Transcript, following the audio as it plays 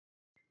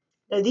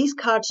Now, these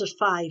cards are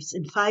fives,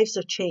 and fives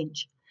are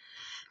change.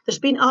 There's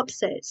been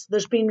upsets,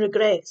 there's been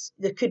regrets,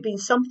 there could be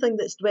something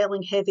that's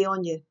dwelling heavy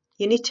on you.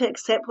 You need to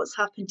accept what's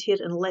happened here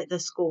and let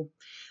this go.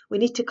 We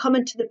need to come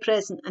into the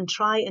present and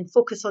try and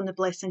focus on the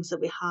blessings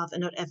that we have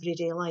in our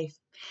everyday life.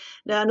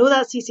 Now, I know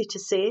that's easy to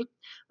say,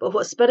 but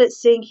what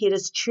Spirit's saying here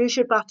is choose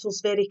your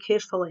battles very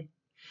carefully.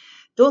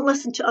 Don't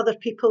listen to other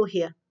people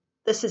here.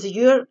 This is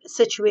your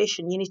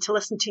situation. You need to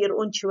listen to your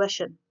own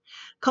tuition.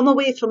 Come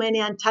away from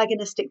any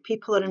antagonistic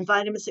people or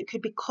environments that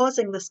could be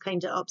causing this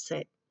kind of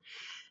upset.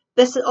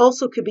 This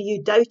also could be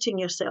you doubting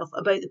yourself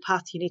about the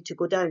path you need to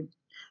go down.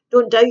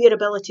 Don't doubt your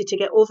ability to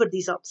get over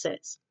these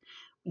upsets.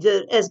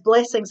 There is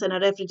blessings in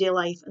our everyday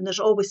life, and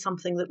there's always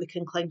something that we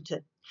can cling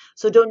to.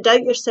 So don't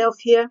doubt yourself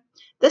here.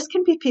 This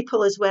can be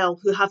people as well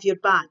who have your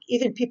back,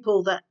 even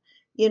people that,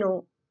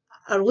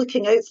 are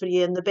looking out for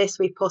you in the best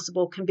way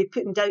possible, can be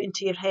putting doubt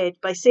into your head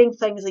by saying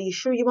things, are you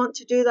sure you want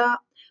to do that?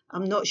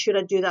 I'm not sure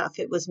I'd do that if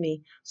it was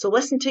me. So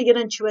listen to your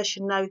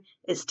intuition now.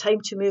 It's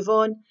time to move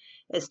on.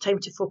 It's time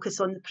to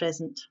focus on the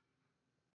present.